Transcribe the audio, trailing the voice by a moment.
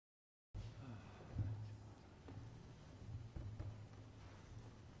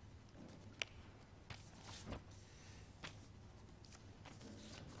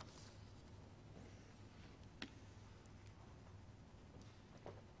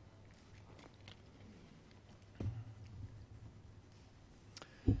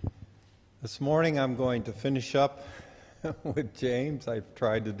This morning I'm going to finish up with James. I've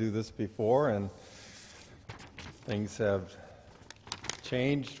tried to do this before and things have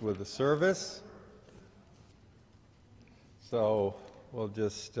changed with the service. So we'll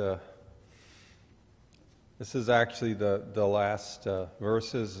just, this is actually the last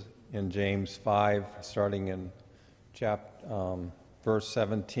verses in James 5, starting in verse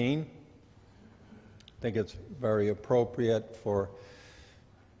 17. I think it's very appropriate for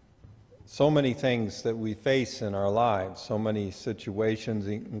so many things that we face in our lives, so many situations,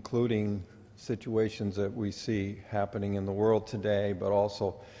 including situations that we see happening in the world today, but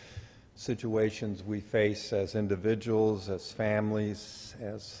also situations we face as individuals, as families,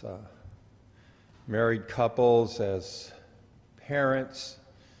 as married couples, as parents,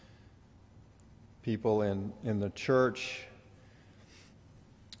 people in the church.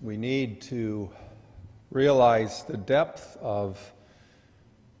 We need to realize the depth of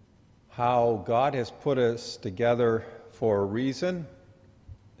how God has put us together for a reason,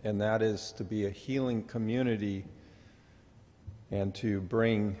 and that is to be a healing community and to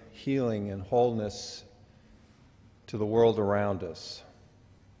bring healing and wholeness to the world around us.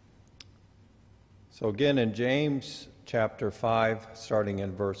 So again, in James chapter 5, starting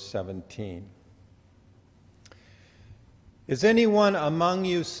in verse 17. Is anyone among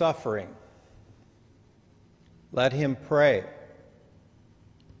you suffering? Let him pray.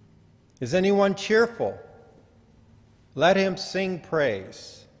 Is anyone cheerful? Let him sing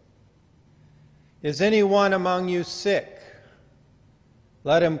praise. Is anyone among you sick?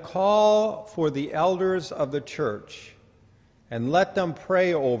 Let him call for the elders of the church, and let them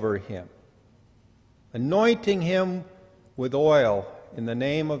pray over him, anointing him with oil in the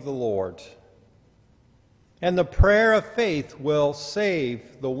name of the Lord. And the prayer of faith will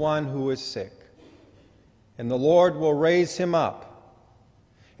save the one who is sick, and the Lord will raise him up.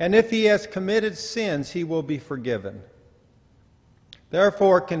 And if he has committed sins, he will be forgiven.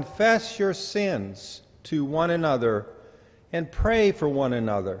 Therefore, confess your sins to one another and pray for one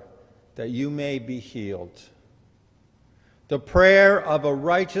another that you may be healed. The prayer of a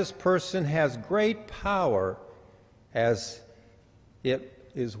righteous person has great power as it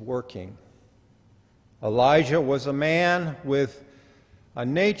is working. Elijah was a man with a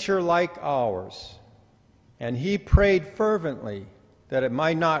nature like ours, and he prayed fervently that it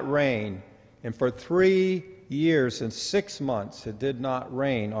might not rain, and for 3 years and 6 months it did not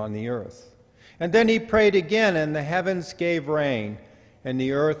rain on the earth. And then he prayed again, and the heavens gave rain, and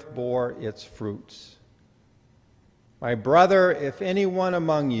the earth bore its fruits. My brother, if anyone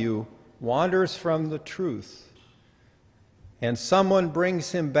among you wanders from the truth, and someone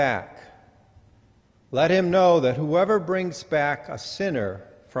brings him back, let him know that whoever brings back a sinner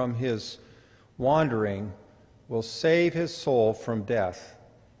from his wandering will save his soul from death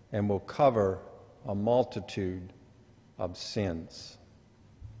and will cover a multitude of sins.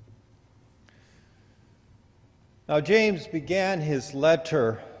 Now, James began his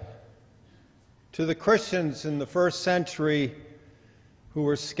letter to the Christians in the first century who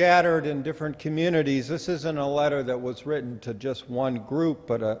were scattered in different communities. This isn't a letter that was written to just one group,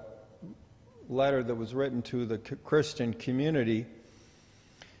 but a letter that was written to the Christian community.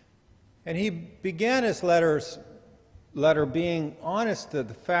 And he began his letter being honest to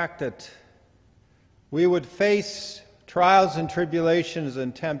the fact that we would face trials and tribulations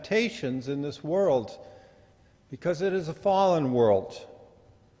and temptations in this world because it is a fallen world.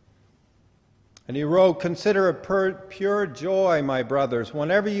 And he wrote, "Consider it pure joy, my brothers,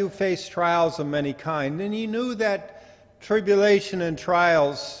 whenever you face trials of many kinds." And he knew that tribulation and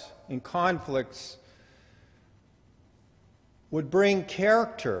trials and conflicts would bring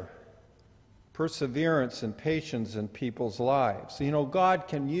character, perseverance, and patience in people's lives. You know, God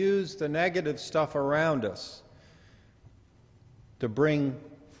can use the negative stuff around us to bring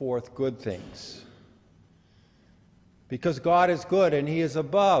forth good things. Because God is good and He is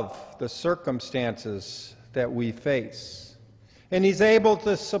above the circumstances that we face. And He's able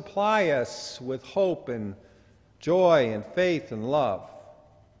to supply us with hope and joy and faith and love.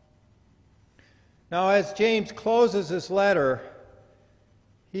 Now, as James closes his letter,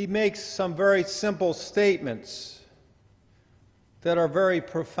 he makes some very simple statements that are very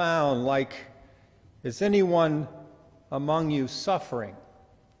profound, like, is anyone among you suffering?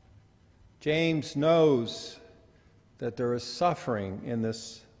 James knows that there is suffering in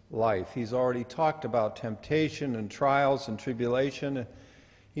this life. He's already talked about temptation and trials and tribulation.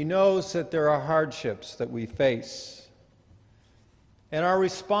 He knows that there are hardships that we face. And our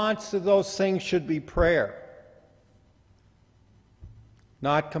response to those things should be prayer.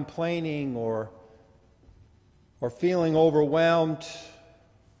 Not complaining or feeling overwhelmed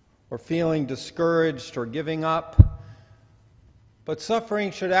or feeling discouraged or giving up. But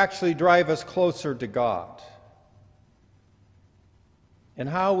suffering should actually drive us closer to God. And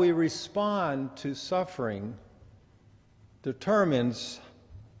how we respond to suffering determines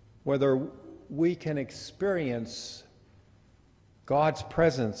whether we can experience God's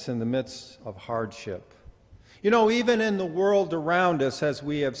presence in the midst of hardship. You know, even in the world around us, as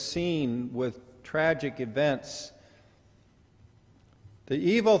we have seen with tragic events, the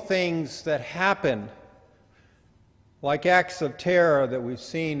evil things that happen, like acts of terror that we've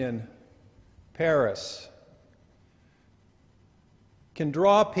seen in Paris, can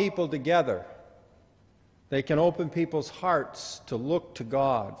draw people together. They can open people's hearts to look to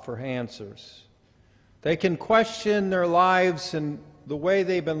God for answers. They can question their lives and the way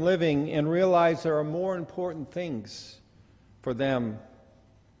they've been living and realize there are more important things for them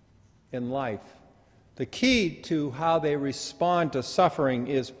in life. The key to how they respond to suffering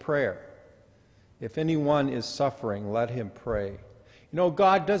is prayer. If anyone is suffering, let him pray. You know,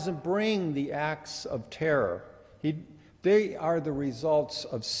 God doesn't bring the acts of terror. They are the results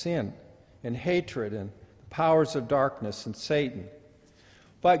of sin and hatred and the powers of darkness and Satan.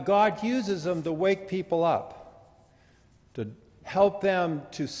 But God uses them to wake people up, to help them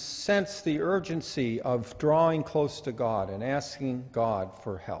to sense the urgency of drawing close to God and asking God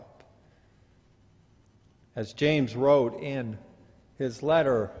for help. As James wrote in his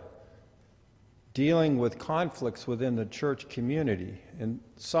letter dealing with conflicts within the church community and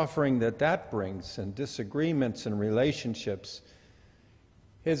suffering that brings and disagreements in relationships,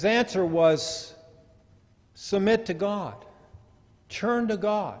 his answer was submit to God, turn to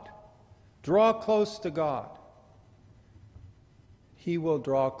God, draw close to God. He will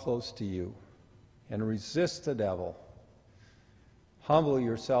draw close to you, and resist the devil. Humble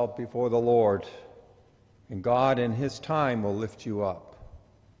yourself before the Lord, and God in His time will lift you up.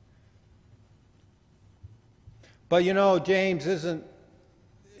 But you know,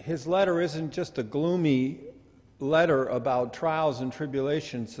 his letter isn't just a gloomy letter about trials and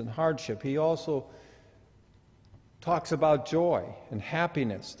tribulations and hardship. He also talks about joy and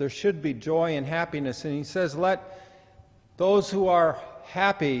happiness. There should be joy and happiness. And he says, let those who are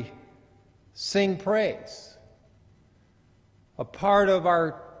happy sing praise. A part of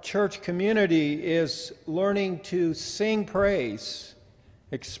our church community is learning to sing praise,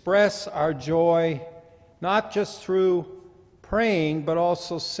 express our joy, not just through praying, but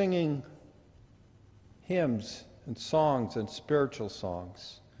also singing hymns and songs and spiritual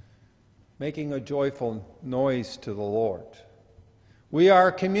songs, making a joyful noise to the Lord. We are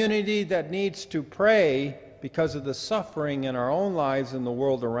a community that needs to pray because of the suffering in our own lives and the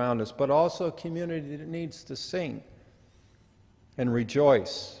world around us, but also a community that needs to sing and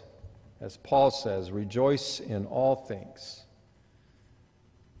rejoice. As Paul says, rejoice in all things.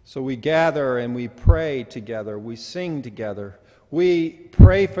 So we gather and we pray together, we sing together, we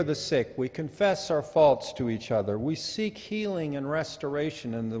pray for the sick, we confess our faults to each other, we seek healing and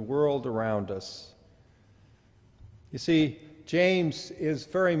restoration in the world around us. You see, James is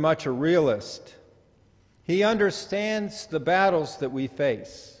very much a realist. He understands the battles that we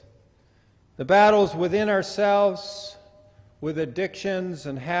face, the battles within ourselves, with addictions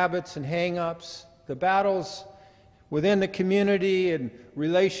and habits and hang-ups, the battles within the community and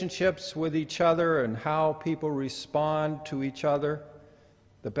relationships with each other and how people respond to each other,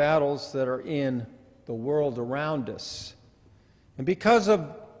 the battles that are in the world around us. And because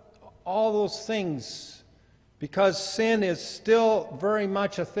of all those things, because sin is still very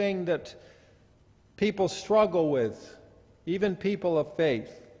much a thing that people struggle with, even people of faith,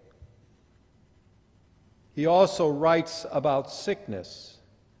 he also writes about sickness,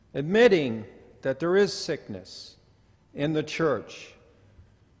 admitting that there is sickness in the church,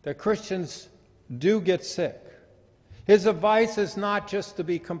 that Christians do get sick. His advice is not just to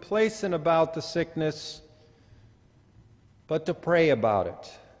be complacent about the sickness, but to pray about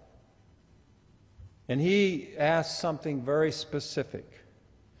it. And he asks something very specific.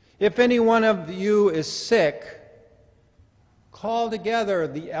 If any one of you is sick, call together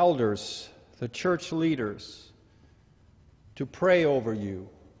the elders, the church leaders, to pray over you.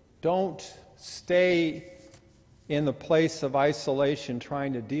 Don't stay in the place of isolation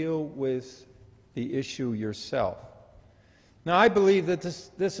trying to deal with the issue yourself. Now, I believe that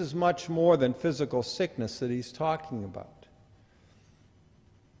this is much more than physical sickness that he's talking about.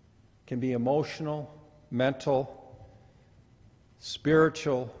 It can be emotional, mental,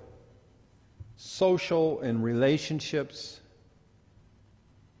 spiritual, social, and relationships.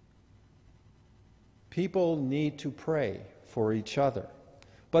 People need to pray for each other,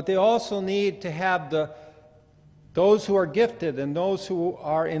 but they also need to have the Those who are gifted and those who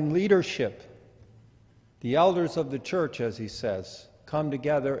are in leadership, the elders of the church, as he says, come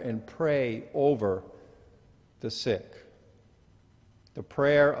together and pray over the sick. The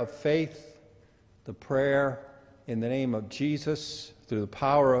prayer of faith, the prayer in the name of Jesus, through the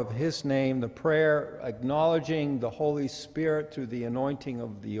power of his name, the prayer acknowledging the Holy Spirit through the anointing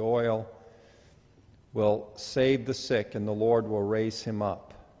of the oil, will save the sick and the Lord will raise him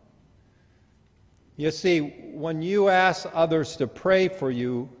up. You see, when you ask others to pray for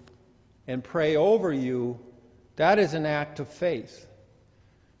you and pray over you, that is an act of faith.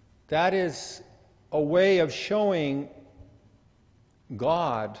 That is a way of showing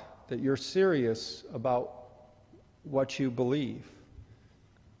God that you're serious about what you believe.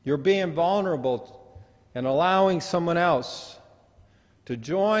 You're being vulnerable and allowing someone else to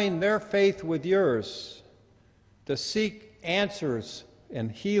join their faith with yours to seek answers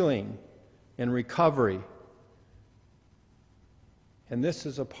and healing and recovery. And this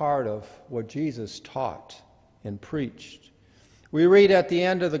is a part of what Jesus taught and preached. We read at the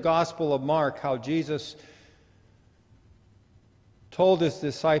end of the Gospel of Mark how Jesus told his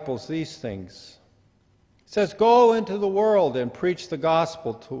disciples these things. He says, "Go into the world and preach the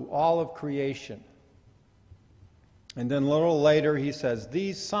gospel to all of creation." And then a little later he says,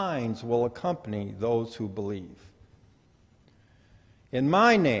 "These signs will accompany those who believe. In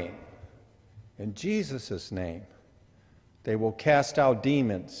my name, in Jesus' name, they will cast out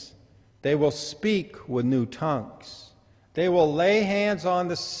demons. They will speak with new tongues. They will lay hands on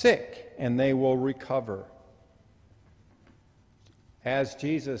the sick and they will recover." As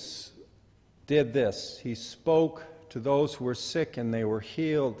Jesus did this, he spoke to those who were sick and they were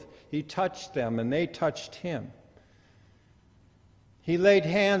healed. He touched them and they touched him. He laid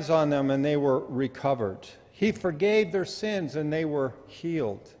hands on them and they were recovered. He forgave their sins and they were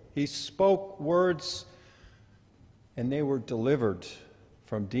healed. He spoke words and they were delivered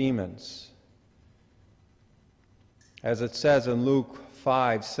from demons. As it says in Luke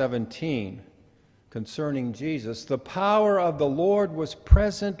 5:17 concerning Jesus, the power of the Lord was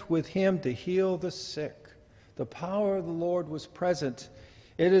present with him to heal the sick. The power of the Lord was present.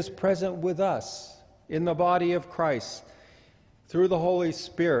 It is present with us in the body of Christ through the Holy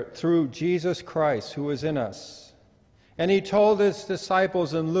Spirit, through Jesus Christ who is in us. And he told his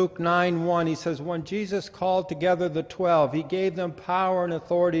disciples in Luke 9:1, he says, when Jesus called together the 12, he gave them power and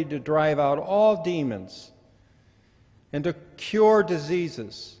authority to drive out all demons and to cure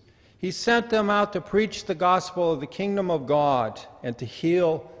diseases. He sent them out to preach the gospel of the kingdom of God and to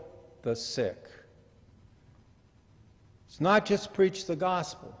heal the sick. It's not just preach the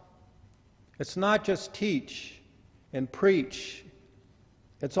gospel. It's not just teach and preach.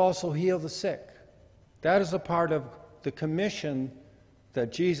 It's also heal the sick. That is a part of the commission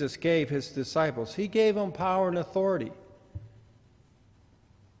that Jesus gave his disciples. He gave them power and authority.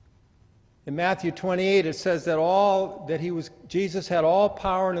 In Matthew 28, it says that Jesus had all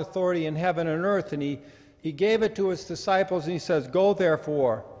power and authority in heaven and earth, and he gave it to his disciples, and he says, "Go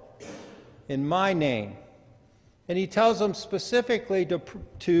therefore in my name." And he tells them specifically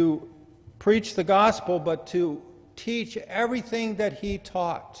to preach the gospel, but to teach everything that he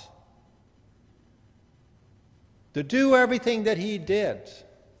taught, to do everything that he did.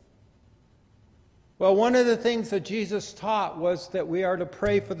 Well, one of the things that Jesus taught was that we are to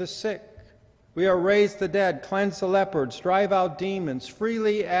pray for the sick. We are raise the dead, cleanse the lepers, drive out demons.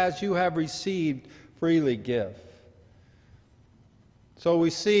 Freely as you have received, freely give. So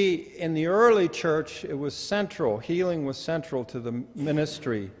we see in the early church, it was central. Healing was central to the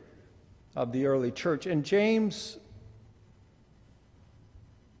ministry of the early church. And James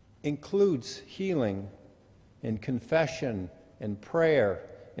includes healing in confession and prayer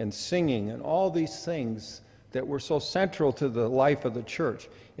and singing and all these things that were so central to the life of the church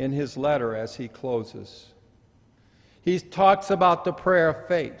in his letter as he closes. He talks about the prayer of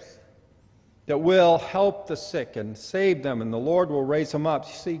faith that will help the sick and save them, and the Lord will raise them up.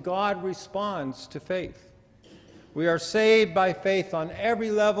 You see, God responds to faith. We are saved by faith on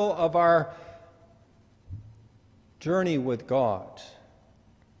every level of our journey with God.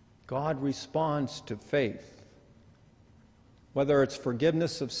 God responds to faith. Whether it's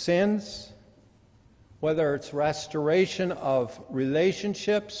forgiveness of sins, whether it's restoration of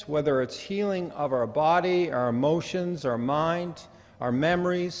relationships, whether it's healing of our body, our emotions, our mind, our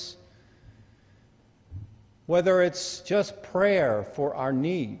memories, whether it's just prayer for our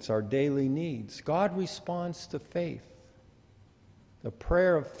needs, our daily needs, God responds to faith, the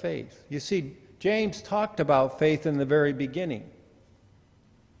prayer of faith. You see, James talked about faith in the very beginning.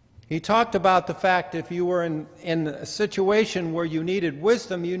 He talked about the fact if you were in a situation where you needed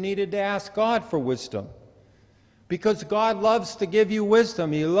wisdom, you needed to ask God for wisdom. Because God loves to give you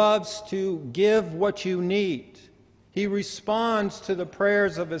wisdom. He loves to give what you need. He responds to the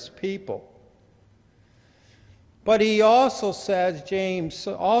prayers of His people. But he also says, James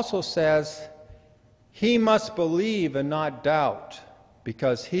also says, he must believe and not doubt,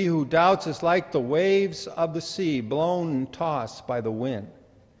 because he who doubts is like the waves of the sea, blown and tossed by the wind.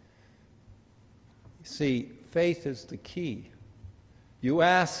 You see, faith is the key. You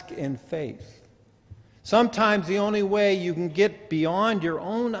ask in faith. Sometimes the only way you can get beyond your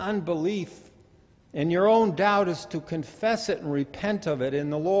own unbelief and your own doubt is to confess it and repent of it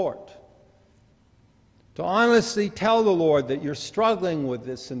in the Lord. To honestly tell the Lord that you're struggling with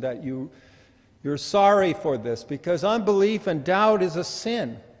this and that you're sorry for this, because unbelief and doubt is a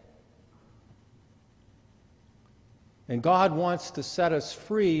sin. And God wants to set us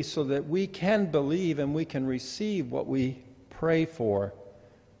free so that we can believe and we can receive what we pray for.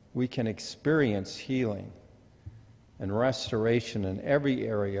 We can experience healing and restoration in every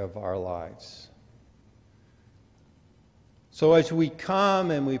area of our lives. So as we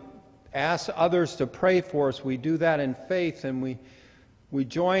come and we ask others to pray for us, we do that in faith, and we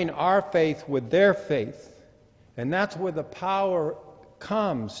join our faith with their faith. And that's where the power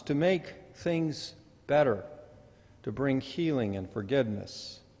comes to make things better, to bring healing and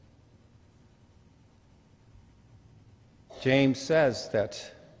forgiveness. James says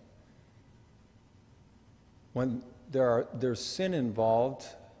that when there's sin involved,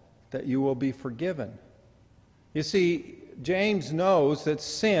 that you will be forgiven. You see, James knows that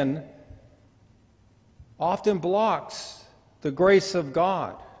sin often blocks the grace of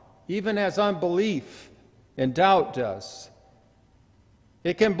God, even as unbelief and doubt does.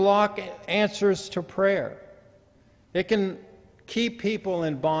 It can block answers to prayer. It can keep people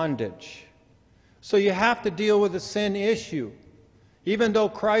in bondage. So you have to deal with the sin issue. Even though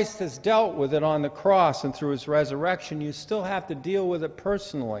Christ has dealt with it on the cross and through His resurrection, you still have to deal with it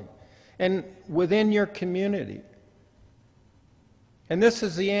personally and within your community. And this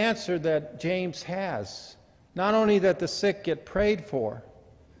is the answer that James has. Not only that the sick get prayed for,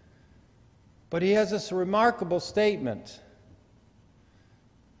 but he has this remarkable statement.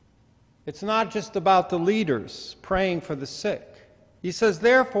 It's not just about the leaders praying for the sick. He says,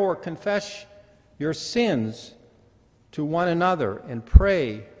 therefore, confess your sins to one another and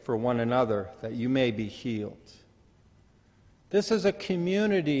pray for one another that you may be healed. This is a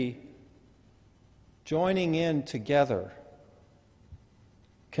community joining in together,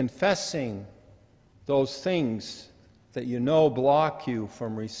 confessing those things that you know block you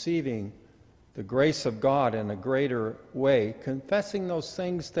from receiving the grace of God in a greater way, confessing those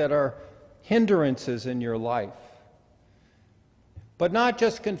things that are hindrances in your life. But not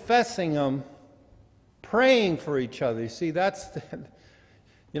just confessing them, praying for each other. You see, a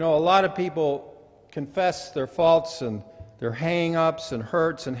lot of people confess their faults and their hang-ups and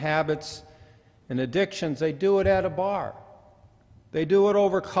hurts and habits and addictions. They do it at a bar. They do it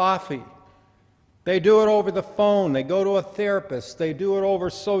over coffee. They do it over the phone. They go to a therapist. They do it over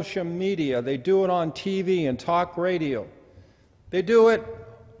social media. They do it on TV and talk radio. They do it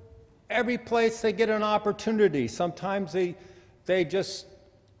every place they get an opportunity. Sometimes they just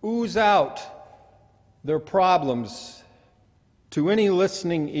ooze out their problems to any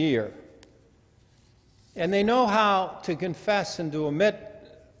listening ear. And they know how to confess and to admit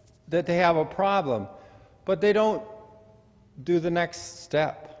that they have a problem, but they don't do the next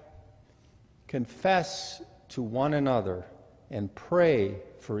step. Confess to one another and pray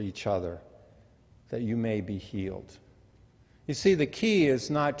for each other that you may be healed. You see, the key is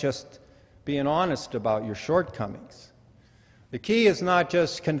not just being honest about your shortcomings. The key is not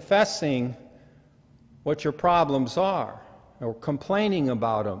just confessing what your problems are or complaining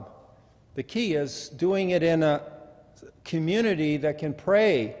about them. The key is doing it in a community that can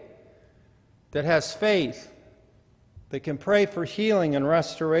pray, that has faith, that can pray for healing and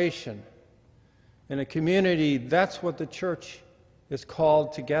restoration. In a community, that's what the church is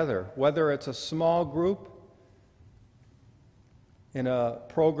called together, whether it's a small group in a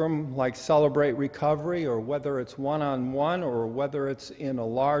program like Celebrate Recovery, or whether it's one-on-one, or whether it's in a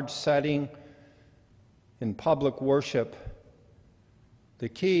large setting in public worship. The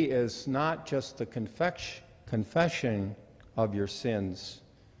key is not just the confession of your sins,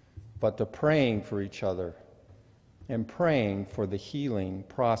 but the praying for each other and praying for the healing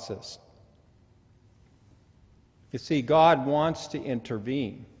process. You see, God wants to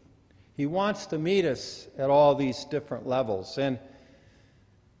intervene. He wants to meet us at all these different levels.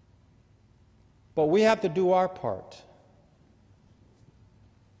 But we have to do our part.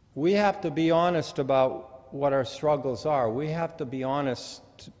 We have to be honest about what our struggles are. We have to be honest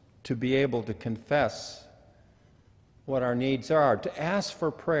to be able to confess what our needs are, to ask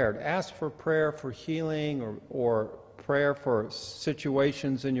for prayer for healing or prayer for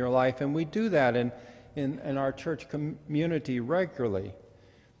situations in your life. And we do that in our church community regularly.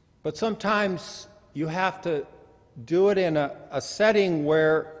 But sometimes you have to do it in a setting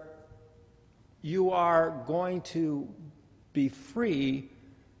where you are going to be free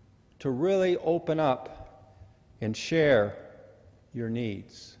to really open up and share your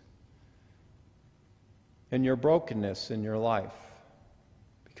needs and your brokenness in your life.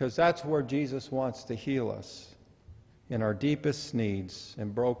 Because that's where Jesus wants to heal us, in our deepest needs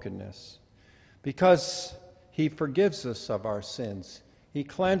and brokenness. Because he forgives us of our sins. He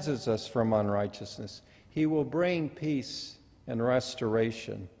cleanses us from unrighteousness. He will bring peace and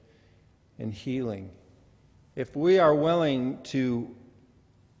restoration and healing. If we are willing to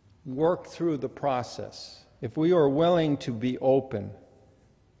work through the process, if we are willing to be open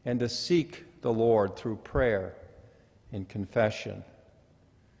and to seek the Lord through prayer and confession.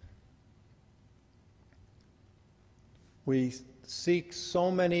 We seek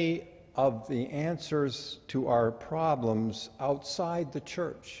so many of the answers to our problems outside the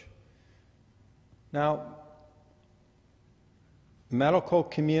church. Now, medical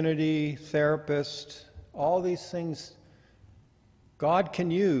community, therapist, all these things God can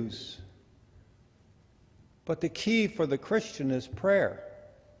use. But the key for the Christian is prayer.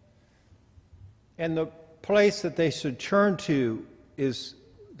 And the place that they should turn to is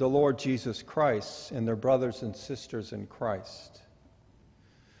the Lord Jesus Christ and their brothers and sisters in Christ.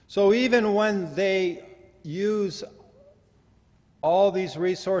 So even when they use all these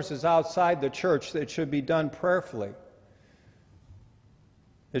resources outside the church, it should be done prayerfully.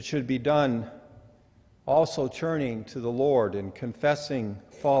 It should be done also turning to the Lord and confessing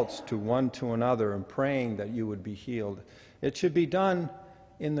faults to one to another and praying that you would be healed. It should be done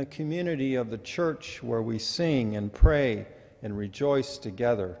in the community of the church where we sing and pray and rejoice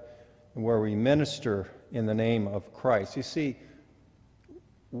together and where we minister in the name of Christ. You see,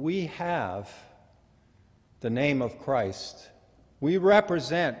 we have the name of Christ. We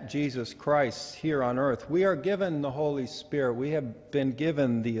represent Jesus Christ here on earth. We are given the Holy Spirit. We have been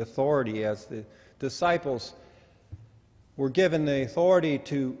given the authority as the disciples were given the authority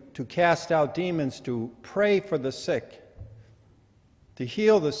to cast out demons, to pray for the sick, to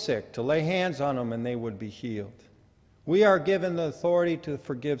heal the sick, to lay hands on them and they would be healed. We are given the authority to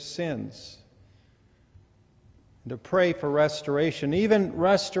forgive sins, to pray for restoration, even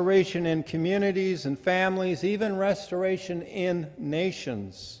restoration in communities and families, even restoration in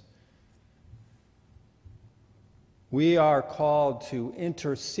nations. We are called to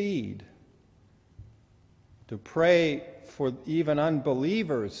intercede, to pray for even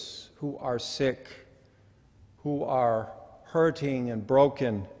unbelievers who are sick, who are hurting and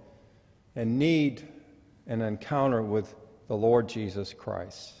broken and need an encounter with the Lord Jesus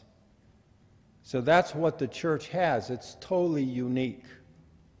Christ. So that's what the church has. It's totally unique.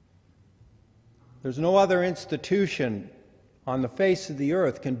 There's no other institution on the face of the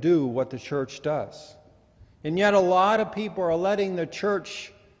earth can do what the church does. And yet a lot of people are letting the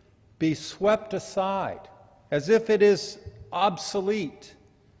church be swept aside, as if it is obsolete,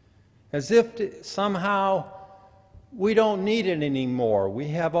 as if somehow we don't need it anymore. We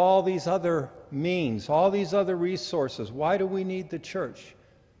have all these other means, all these other resources. Why do we need the church?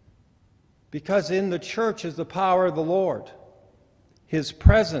 Because in the church is the power of the Lord, His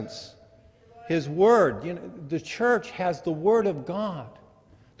presence, His Word. You know, the church has the Word of God.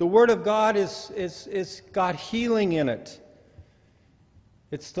 The Word of God is got healing in it.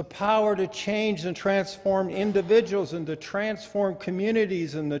 It's the power to change and transform individuals and to transform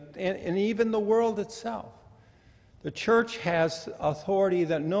communities and even the world itself. The church has authority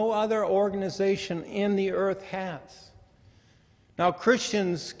that no other organization in the earth has. Now,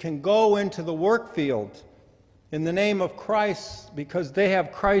 Christians can go into the work field in the name of Christ because they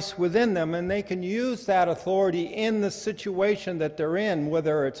have Christ within them, and they can use that authority in the situation that they're in,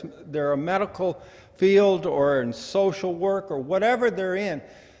 whether they're a medical field or in social work or whatever they're in.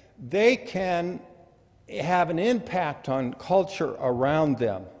 They can have an impact on culture around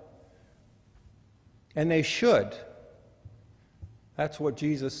them, and they should. That's what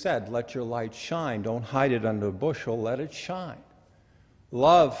Jesus said, let your light shine. Don't hide it under a bushel, let it shine.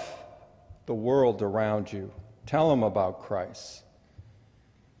 Love the world around you. Tell them about Christ.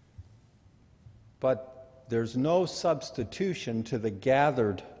 But there's no substitution to the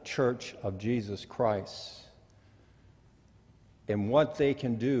gathered church of Jesus Christ and what they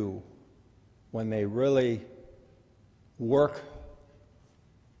can do when they really work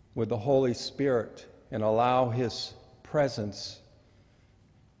with the Holy Spirit and allow His presence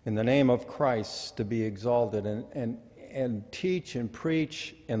in the name of Christ to be exalted. and teach and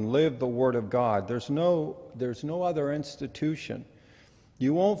preach and live the Word of God. There's no other institution.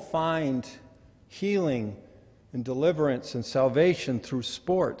 You won't find healing and deliverance and salvation through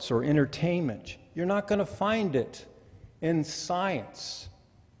sports or entertainment. You're not going to find it in science.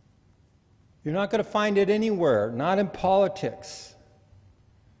 You're not going to find it anywhere, not in politics.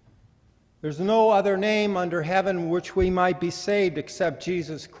 There's no other name under heaven which we might be saved except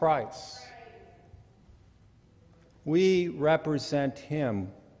Jesus Christ. We represent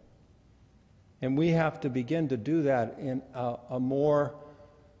Him, and we have to begin to do that in a more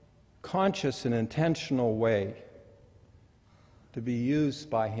conscious and intentional way, to be used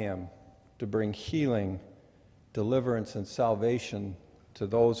by Him to bring healing, deliverance, and salvation to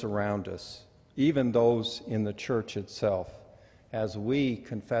those around us, even those in the church itself, as we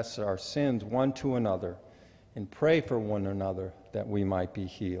confess our sins one to another and pray for one another that we might be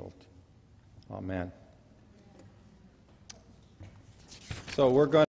healed. Amen. So we're going